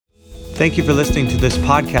Thank you for listening to this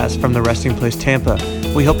podcast from the Resting Place Tampa.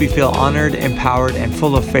 We hope you feel honored, empowered, and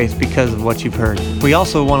full of faith because of what you've heard. We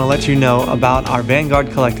also want to let you know about our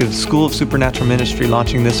Vanguard Collective School of Supernatural Ministry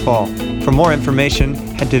launching this fall. For more information,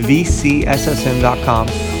 head to vcssm.com,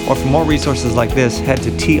 or for more resources like this, head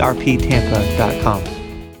to trptampa.com.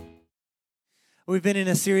 We've been in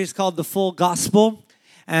a series called The Full Gospel.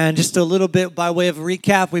 And just a little bit by way of a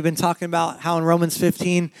recap, we've been talking about how in Romans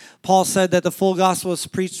 15, Paul said that the full gospel is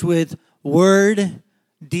preached with word,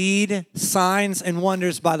 deed, signs, and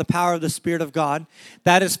wonders by the power of the Spirit of God.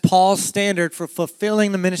 That is Paul's standard for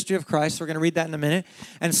fulfilling the ministry of Christ. We're going to read that in a minute.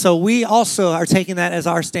 And so we also are taking that as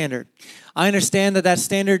our standard. I understand that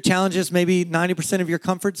standard challenges maybe 90% of your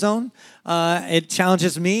comfort zone. It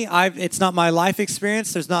challenges me. It's not my life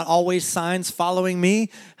experience. There's not always signs following me.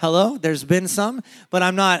 Hello, there's been some, but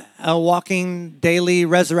I'm not a walking daily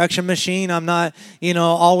resurrection machine. I'm not,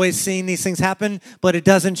 always seeing these things happen, but it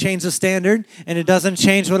doesn't change the standard, and it doesn't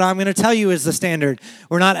change what I'm going to tell you is the standard.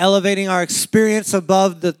 We're not elevating our experience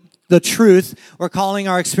above the truth. We're calling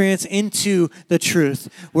our experience into the truth.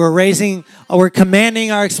 We're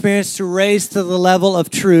commanding our experience to raise to the level of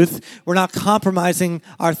truth. We're not compromising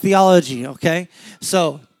our theology, okay?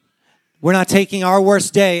 So we're not taking our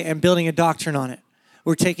worst day and building a doctrine on it.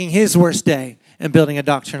 We're taking his worst day and building a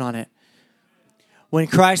doctrine on it. When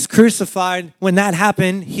Christ crucified, when that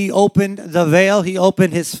happened, he opened the veil. He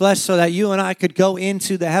opened his flesh so that you and I could go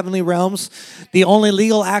into the heavenly realms. The only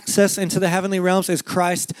legal access into the heavenly realms is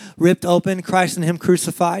Christ ripped open, Christ and him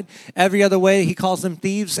crucified. Every other way, he calls them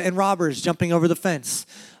thieves and robbers jumping over the fence.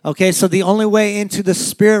 Okay, so the only way into the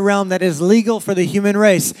spirit realm that is legal for the human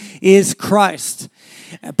race is Christ.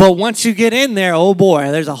 But once you get in there, oh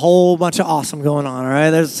boy, there's a whole bunch of awesome going on, all right?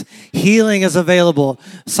 There's healing is available.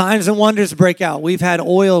 Signs and wonders break out. We've had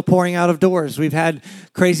oil pouring out of doors. We've had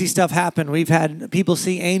crazy stuff happen. We've had people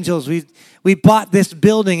see angels. We bought this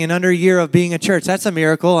building in under a year of being a church. That's a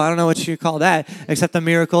miracle. I don't know what you call that except a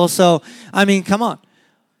miracle. So, come on.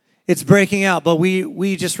 It's breaking out, but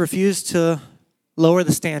we just refuse to lower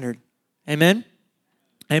the standard. Amen?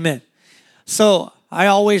 Amen. So I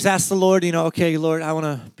always ask the Lord, okay, Lord, I want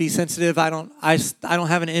to be sensitive. I don't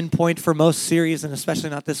have an end point for most series, and especially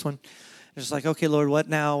not this one. It's just like, okay, Lord, what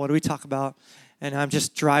now? What do we talk about? And I'm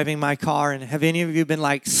just driving my car, and have any of you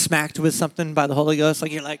been smacked with something by the Holy Ghost?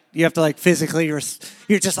 You have to physically, you're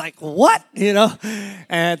just like, what?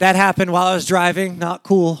 And that happened while I was driving. Not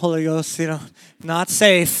cool, Holy Ghost, not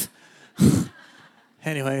safe.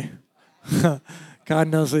 Anyway, God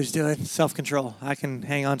knows what he's doing. Self-control. I can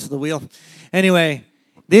hang on to the wheel. Anyway,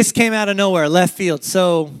 this came out of nowhere, left field.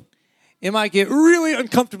 So it might get really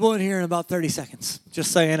uncomfortable in here in about 30 seconds,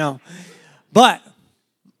 just so you know. But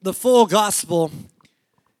the full gospel,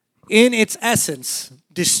 in its essence,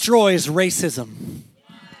 destroys racism.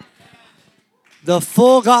 The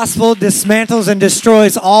full gospel dismantles and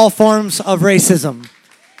destroys all forms of racism.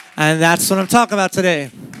 And that's what I'm talking about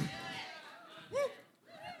today.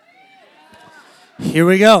 Here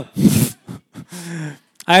we go.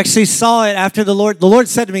 I actually saw it after the Lord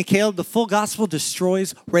said to me, Caleb, the full gospel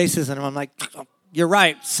destroys racism. And I'm like, you're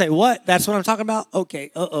right. Say what? That's what I'm talking about?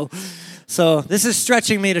 Okay, So this is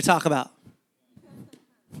stretching me to talk about.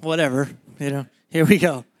 Whatever, here we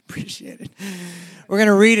go. Appreciate it. We're going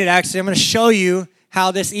to read it, actually. I'm going to show you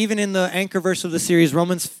how this, even in the anchor verse of the series,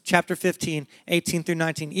 Romans chapter 15, 18 through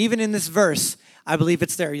 19, even in this verse, I believe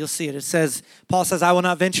it's there. You'll see it. It says, Paul says, I will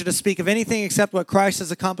not venture to speak of anything except what Christ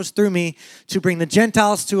has accomplished through me to bring the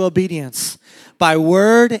Gentiles to obedience by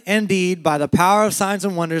word and deed, by the power of signs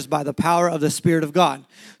and wonders, by the power of the Spirit of God.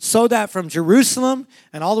 So that from Jerusalem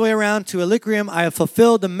and all the way around to Illyricum, I have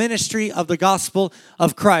fulfilled the ministry of the gospel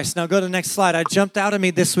of Christ. Now go to the next slide. I jumped out at me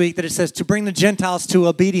this week that it says to bring the Gentiles to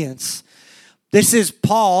obedience. This is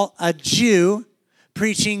Paul, a Jew,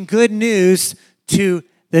 preaching good news to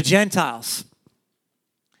the Gentiles.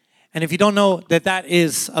 And if you don't know that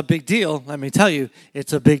is a big deal, let me tell you,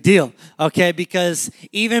 it's a big deal, okay? Because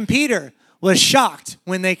even Peter was shocked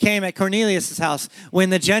when they came at Cornelius' house,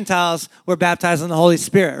 when the Gentiles were baptized in the Holy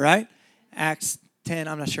Spirit, right? Acts 10,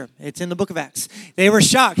 I'm not sure. It's in the book of Acts. They were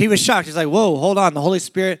shocked. He was shocked. He's like, whoa, hold on. The Holy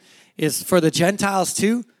Spirit is for the Gentiles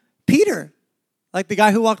too? Peter, like the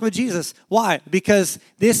guy who walked with Jesus. Why? Because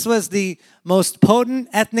this was the most potent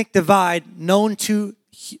ethnic divide known to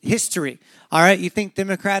history. All right, you think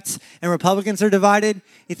Democrats and Republicans are divided?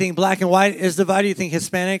 You think black and white is divided? You think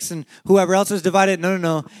Hispanics and whoever else is divided?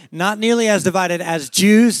 No. Not nearly as divided as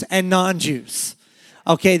Jews and non-Jews.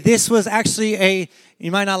 Okay, this was actually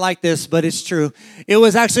you might not like this, but it's true. It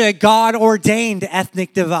was actually a God-ordained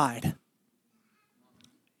ethnic divide.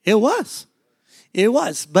 It was.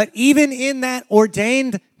 But even in that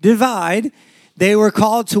ordained divide. They were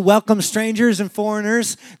called to welcome strangers and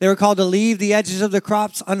foreigners. They were called to leave the edges of the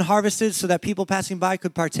crops unharvested so that people passing by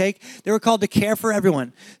could partake. They were called to care for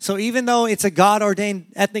everyone. So even though it's a God-ordained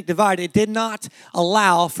ethnic divide, it did not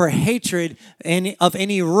allow for hatred of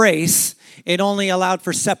any race. It only allowed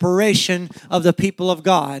for separation of the people of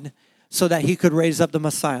God so that he could raise up the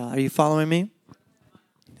Messiah. Are you following me?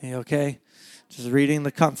 You okay? Just reading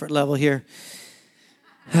the comfort level here.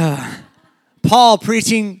 Paul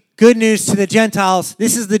preaching good news to the Gentiles.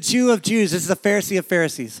 This is the Jew of Jews. This is the Pharisee of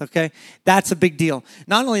Pharisees, okay? That's a big deal.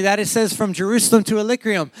 Not only that, it says from Jerusalem to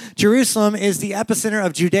Illyricum. Jerusalem is the epicenter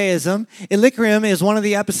of Judaism. Illyricum is one of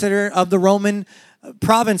the epicenter of the Roman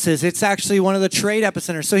provinces. It's actually one of the trade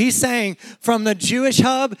epicenters. So he's saying from the Jewish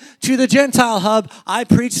hub to the Gentile hub, I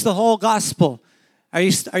preach the whole gospel. Are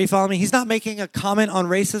you following me? He's not making a comment on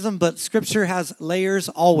racism, but Scripture has layers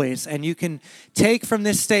always. And you can take from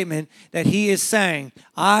this statement that he is saying,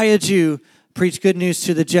 I, a Jew, preach good news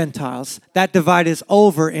to the Gentiles. That divide is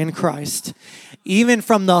over in Christ. Even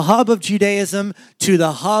from the hub of Judaism to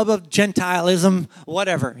the hub of Gentilism,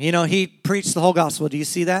 whatever. He preached the whole gospel. Do you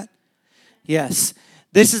see that? Yes.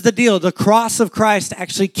 This is the deal. The cross of Christ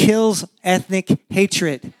actually kills ethnic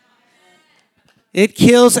hatred. It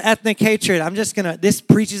kills ethnic hatred. This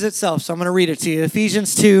preaches itself, so I'm going to read it to you.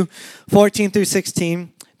 Ephesians 2, 14 through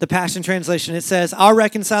 16, the Passion Translation. It says, our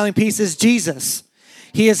reconciling peace is Jesus.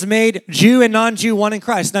 He has made Jew and non-Jew one in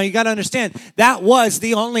Christ. Now, you got to understand, that was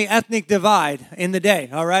the only ethnic divide in the day,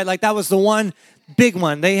 all right? Like, that was the one big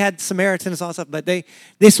one. They had Samaritans and all stuff, but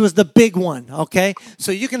this was the big one, okay?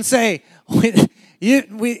 So you can say,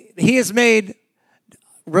 he has made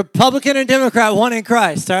Republican and Democrat, one in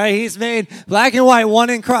Christ, all right? He's made black and white, one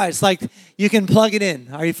in Christ. Like, you can plug it in.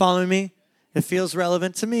 Are you following me? It feels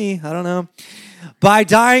relevant to me. I don't know. By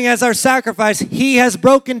dying as our sacrifice, he has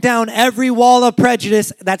broken down every wall of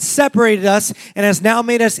prejudice that separated us and has now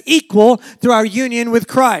made us equal through our union with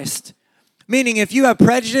Christ. Meaning, if you have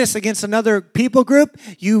prejudice against another people group,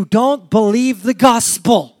 you don't believe the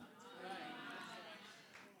gospel.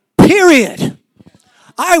 Period.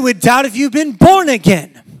 I would doubt if you've been born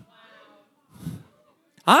again.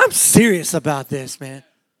 I'm serious about this, man.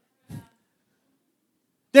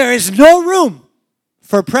 There is no room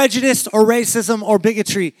for prejudice or racism or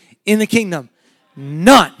bigotry in the kingdom.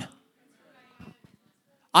 None.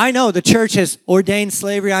 I know the church has ordained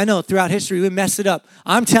slavery. I know throughout history we messed it up.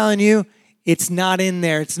 I'm telling you, it's not in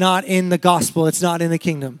there. It's not in the gospel. It's not in the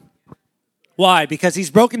kingdom. Why? Because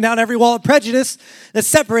he's broken down every wall of prejudice that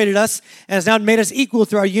separated us and has now made us equal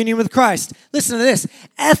through our union with Christ. Listen to this.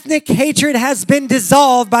 Ethnic hatred has been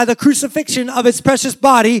dissolved by the crucifixion of his precious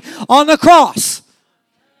body on the cross.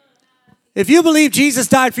 If you believe Jesus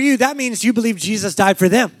died for you, that means you believe Jesus died for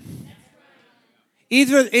them.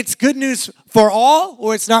 Either it's good news for all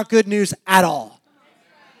or it's not good news at all.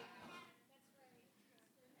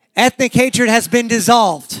 Ethnic hatred has been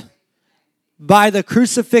dissolved by the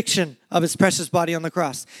crucifixion of his precious body on the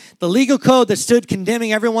cross. The legal code that stood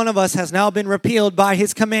condemning every one of us has now been repealed by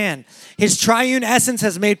his command. His triune essence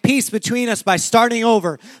has made peace between us by starting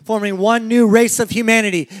over, forming one new race of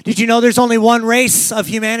humanity. Did you know there's only one race of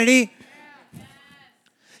humanity?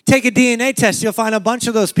 Take a DNA test. You'll find a bunch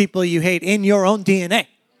of those people you hate in your own DNA.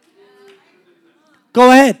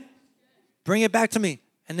 Go ahead. Bring it back to me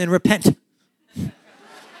and then repent.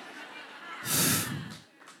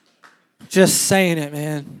 Just saying it,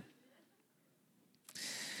 man.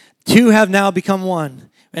 Two have now become one,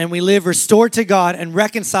 and we live restored to God and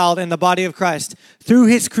reconciled in the body of Christ. Through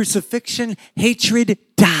his crucifixion, hatred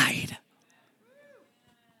died.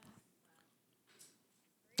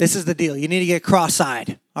 This is the deal. You need to get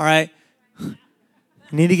cross-eyed, all right? You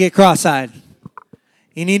need to get cross-eyed.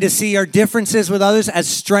 You need to see your differences with others as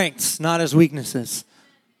strengths, not as weaknesses.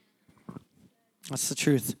 That's the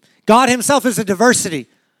truth. God himself is a diversity.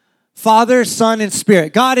 Father, Son, and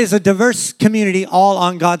Spirit. God is a diverse community all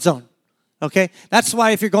on God's own. Okay? That's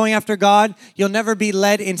why if you're going after God, you'll never be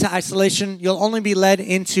led into isolation. You'll only be led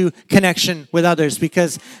into connection with others,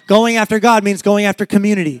 because going after God means going after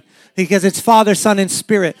community, because it's Father, Son, and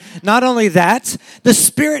Spirit. Not only that, the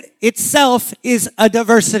Spirit itself is a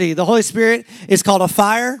diversity. The Holy Spirit is called a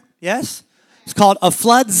fire, yes? It's called a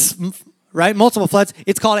floods, right? Multiple floods.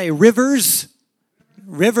 It's called a rivers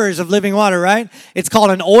of living water, right? It's called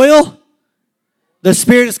an oil. The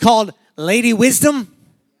Spirit is called Lady Wisdom.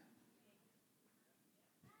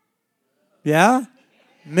 Yeah?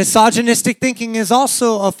 Misogynistic thinking is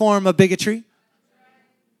also a form of bigotry.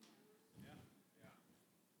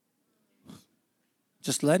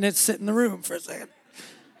 Just letting it sit in the room for a second.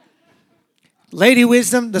 Lady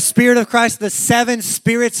Wisdom, the Spirit of Christ, the seven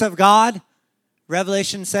spirits of God,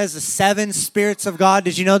 Revelation says the 7 spirits of God.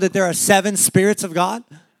 Did you know that there are 7 spirits of God?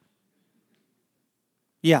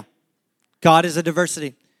 Yeah. God is a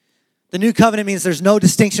diversity. The new covenant means there's no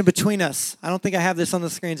distinction between us. I don't think I have this on the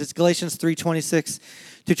screens. It's Galatians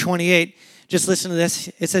 3:26-28. Just listen to this.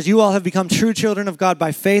 It says, you all have become true children of God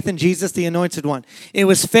by faith in Jesus, the Anointed One. It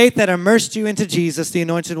was faith that immersed you into Jesus, the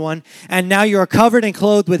Anointed One, and now you are covered and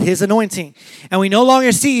clothed with His anointing. And we no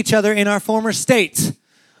longer see each other in our former state.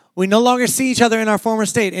 We no longer see each other in our former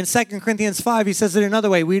state. In 2 Corinthians 5, he says it another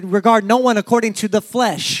way. We regard no one according to the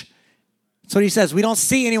flesh. That's what he says. We don't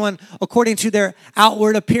see anyone according to their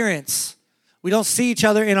outward appearance. We don't see each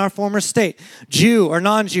other in our former state. Jew or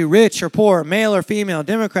non-Jew, rich or poor, male or female,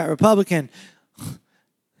 Democrat, Republican,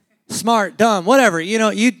 smart, dumb, whatever. We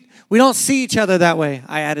don't see each other that way.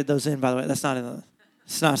 I added those in, by the way.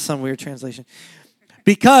 It's not some weird translation.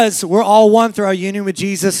 Because we're all one through our union with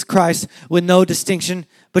Jesus Christ with no distinction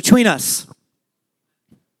between us.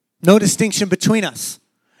 No distinction between us.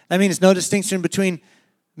 That means no distinction between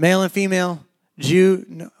male and female,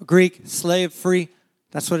 Jew, Greek, slave, free.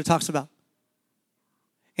 That's what it talks about.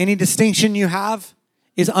 Any distinction you have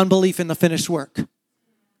is unbelief in the finished work.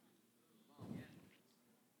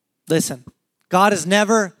 Listen, God is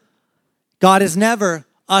never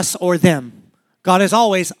us or them. God is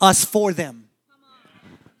always us for them.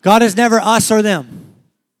 God is never us or them.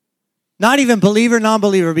 Not even believer,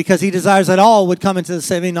 non-believer, because He desires that all would come into the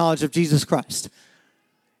saving knowledge of Jesus Christ.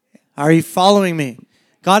 Are you following me?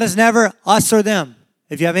 God is never us or them.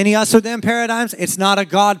 If you have any us or them paradigms, it's not a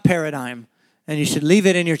God paradigm. And you should leave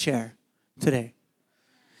it in your chair today.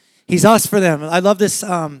 He's us for them. I love this.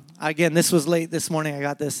 Again, this was late this morning. I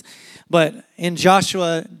got this. But in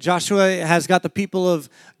Joshua has got the people of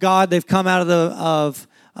God. They've come out of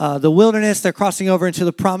the wilderness. They're crossing over into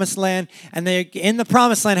the promised land. And they, in the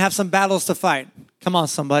promised land, have some battles to fight. Come on,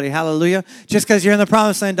 somebody. Hallelujah. Just because you're in the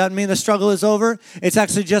promised land doesn't mean the struggle is over. It's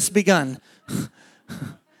actually just begun.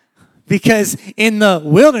 Because in the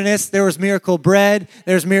wilderness, there was miracle bread,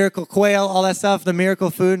 there's miracle quail, all that stuff, the miracle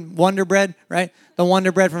food, wonder bread, right? The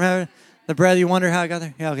wonder bread from heaven. The bread, you wonder how I got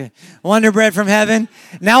there? Yeah, okay. Wonder bread from heaven.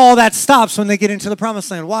 Now all that stops when they get into the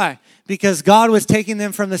promised land. Why? Because God was taking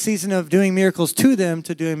them from the season of doing miracles to them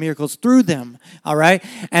to doing miracles through them, all right?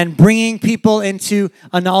 And bringing people into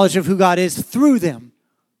a knowledge of who God is through them,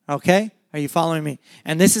 okay? Are you following me?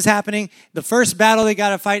 And this is happening. The first battle they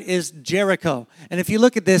got to fight is Jericho. And if you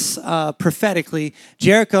look at this prophetically,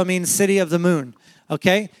 Jericho means city of the moon.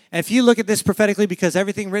 Okay? And if you look at this prophetically, because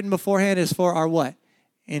everything written beforehand is for our what?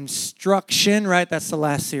 Instruction, right? That's the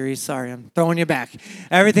last series. Sorry, I'm throwing you back.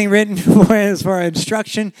 Everything written beforehand is for our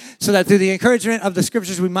instruction, so that through the encouragement of the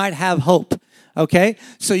scriptures we might have hope. Okay?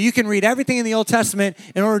 So you can read everything in the Old Testament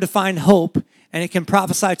in order to find hope, and it can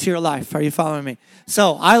prophesy to your life. Are you following me?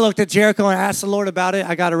 So I looked at Jericho and I asked the Lord about it.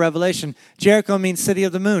 I got a revelation. Jericho means city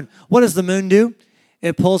of the moon. What does the moon do?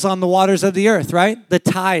 It pulls on the waters of the earth, right? The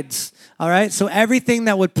tides, all right? So everything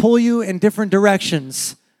that would pull you in different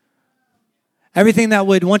directions, everything that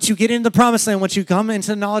would, once you get into the promised land, once you come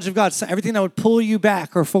into the knowledge of God, so everything that would pull you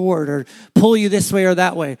back or forward or pull you this way or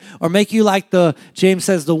that way, or make you like James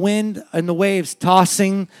says, the wind and the waves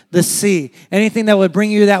tossing the sea. Anything that would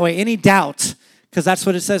bring you that way, any doubt, because that's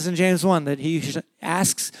what it says in James 1, that he who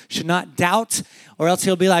asks should not doubt, or else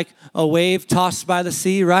he'll be like a wave tossed by the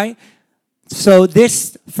sea, right? So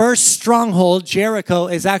this first stronghold, Jericho,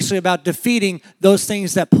 is actually about defeating those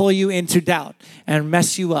things that pull you into doubt and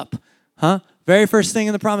mess you up. Very first thing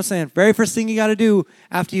in the promised land, very first thing you got to do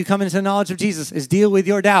after you come into the knowledge of Jesus is deal with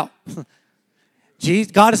your doubt.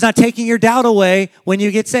 God is not taking your doubt away when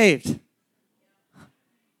you get saved.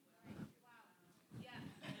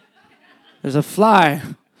 There's a fly.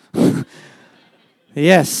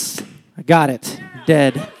 Yes, I got it.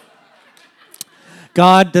 Dead.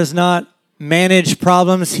 God does not manage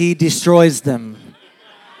problems. He destroys them.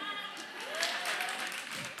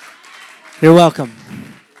 You're welcome.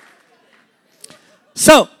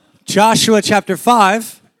 So, Joshua chapter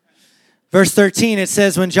 5, verse 13, it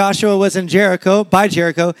says, when Joshua was in Jericho,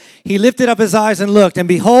 he lifted up his eyes and looked, and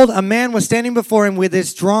behold, a man was standing before him with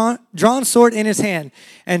his drawn sword in his hand.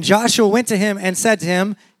 And Joshua went to him and said to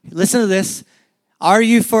him, listen to this, are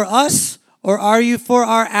you for us or are you for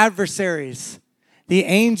our adversaries? The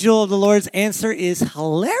angel of the Lord's answer is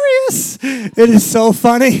hilarious. It is so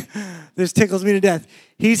funny. This tickles me to death.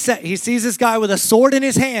 He sees this guy with a sword in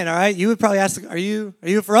his hand, all right? You would probably ask, are you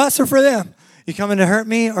for us or for them? You coming to hurt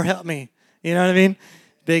me or help me? You know what I mean?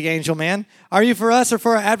 Big angel man. Are you for us or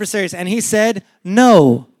for our adversaries? And he said,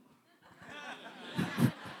 no.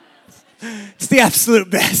 It's the absolute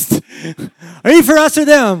best. Are you for us or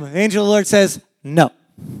them? The angel of the Lord says, no.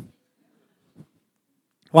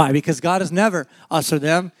 Why? Because God is never us or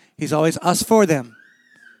them. He's always us for them.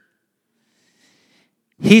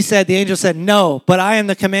 The angel said, no, but I am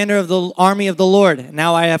the commander of the army of the Lord.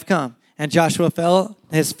 Now I have come. And Joshua fell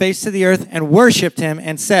his face to the earth and worshiped him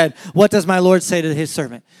and said, what does my Lord say to his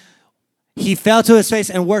servant? He fell to his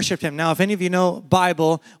face and worshiped him. Now, if any of you know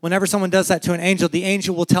Bible, whenever someone does that to an angel, the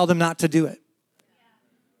angel will tell them not to do it.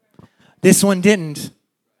 This one didn't.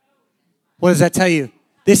 What does that tell you?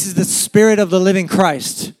 This is the Spirit of the living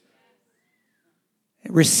Christ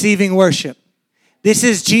receiving worship. This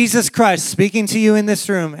is Jesus Christ speaking to you in this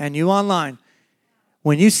room and you online.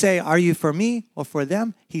 When you say, are you for me or for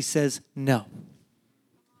them? He says, no.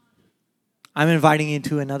 I'm inviting you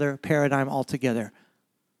to another paradigm altogether.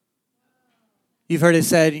 You've heard it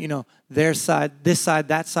said, their side, this side,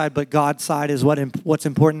 that side, but God's side is what's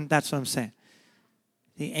important. That's what I'm saying.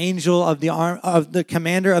 The angel of the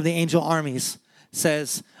commander of the angel armies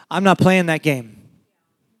says, I'm not playing that game.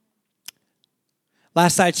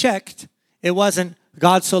 Last I checked, it wasn't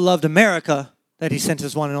God so loved America that he sent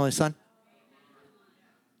his one and only son.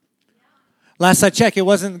 Last I checked, it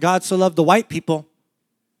wasn't God so loved the white people.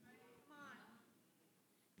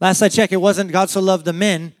 Last I checked, it wasn't God so loved the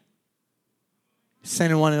men. He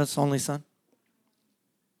sent one and his only son.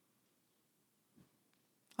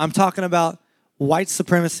 I'm talking about white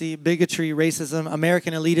supremacy, bigotry, racism,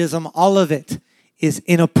 American elitism. All of it is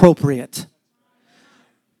inappropriate.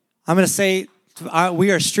 I'm going to say,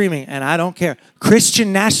 we are streaming, and I don't care.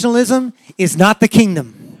 Christian nationalism is not the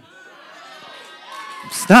kingdom.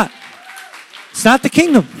 It's not. It's not the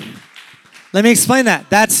kingdom. Let me explain that.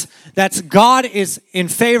 That's God is in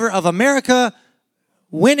favor of America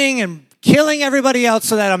winning and killing everybody else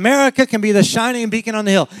so that America can be the shining beacon on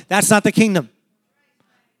the hill. That's not the kingdom.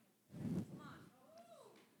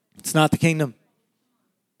 It's not the kingdom.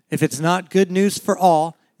 If it's not good news for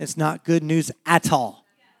all, it's not good news at all.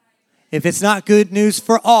 If it's not good news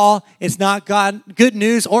for all, it's not good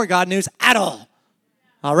news or God news at all.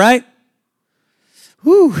 All right?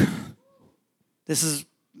 Whew. This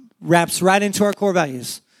wraps right into our core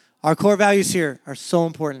values. Our core values here are so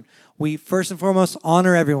important. We first and foremost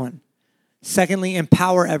honor everyone. Secondly,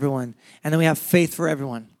 empower everyone. And then we have faith for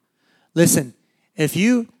everyone. Listen, if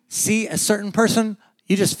you see a certain person,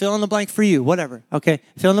 you just fill in the blank for you, whatever, okay?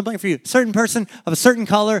 Fill in the blank for you. Certain person of a certain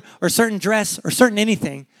color or certain dress or certain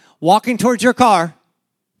anything walking towards your car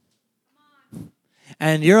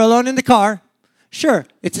and you're alone in the car, sure,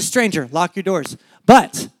 it's a stranger. Lock your doors.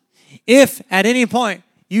 But if at any point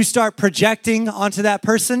you start projecting onto that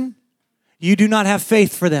person, you do not have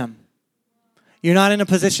faith for them. You're not in a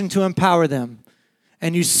position to empower them.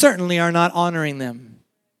 And you certainly are not honoring them.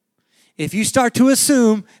 If you start to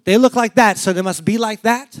assume they look like that, so they must be like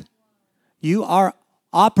that, you are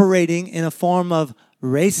operating in a form of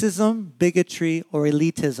racism, bigotry, or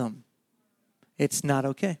elitism. It's not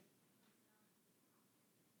okay.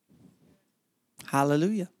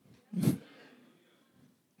 Hallelujah.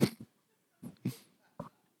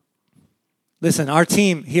 Listen, our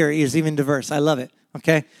team here is even diverse. I love it,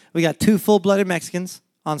 okay? We got 2 full-blooded Mexicans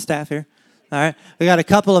on staff here, all right? We got a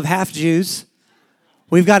couple of half Jews.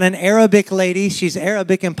 We've got an Arabic lady. She's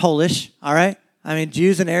Arabic and Polish, all right? I mean,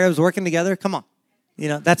 Jews and Arabs working together. Come on.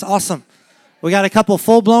 That's awesome. We got a couple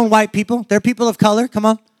full-blown white people. They're people of color. Come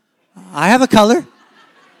on. I have a color.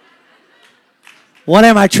 What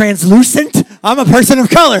am I, translucent? I'm a person of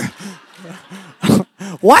color.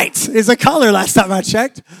 White is a color last time I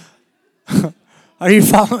checked. Are you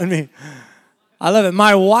following me? I love it.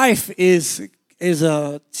 My wife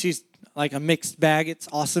she's like a mixed bag. It's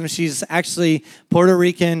awesome. She's actually Puerto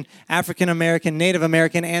Rican, African American, Native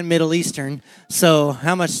American, and Middle Eastern. So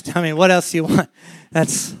what else do you want?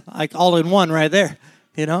 That's like all in one right there,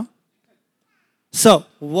 So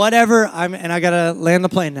whatever, and I got to land the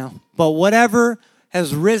plane now, but whatever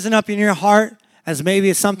has risen up in your heart as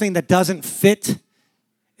maybe something that doesn't fit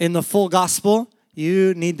in the full gospel,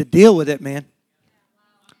 you need to deal with it, man.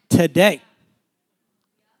 Today.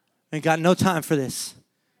 Ain't got no time for this.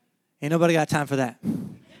 Ain't nobody got time for that.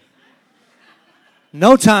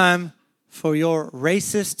 No time for your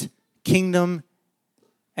racist kingdom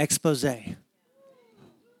expose.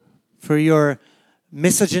 For your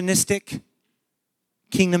misogynistic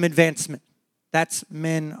kingdom advancement. That's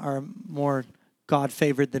men are more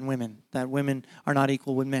God-favored than women. That women are not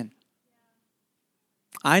equal with men.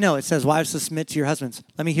 I know it says wives to submit to your husbands.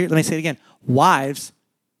 Let me say it again. Wives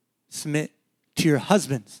submit to your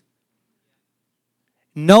husbands.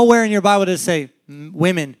 Nowhere in your Bible does it say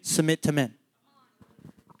women submit to men.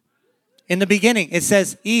 In the beginning, it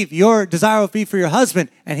says, Eve, your desire will be for your husband,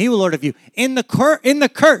 and he will lord over you. In the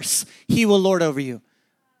curse, he will lord over you.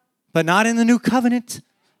 But not in the new covenant.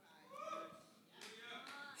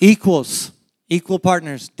 Equals, equal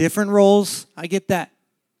partners, different roles. I get that.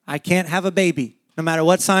 I can't have a baby. No matter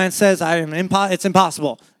what science says, it's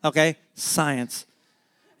impossible. Okay? Science.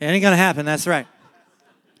 It ain't going to happen. That's right.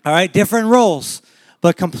 All right? Different roles,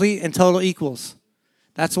 but complete and total equals.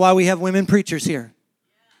 That's why we have women preachers here.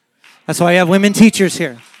 That's why we have women teachers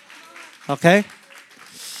here. Okay?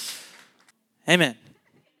 Amen.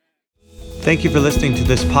 Thank you for listening to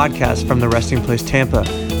this podcast from the Resting Place Tampa.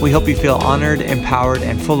 We hope you feel honored, empowered,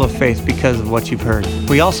 and full of faith because of what you've heard.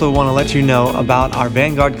 We also want to let you know about our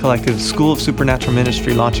Vanguard Collective School of Supernatural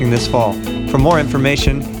Ministry launching this fall. For more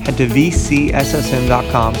information, head to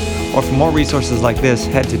vcssm.com, or for more resources like this,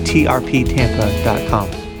 head to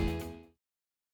trptampa.com.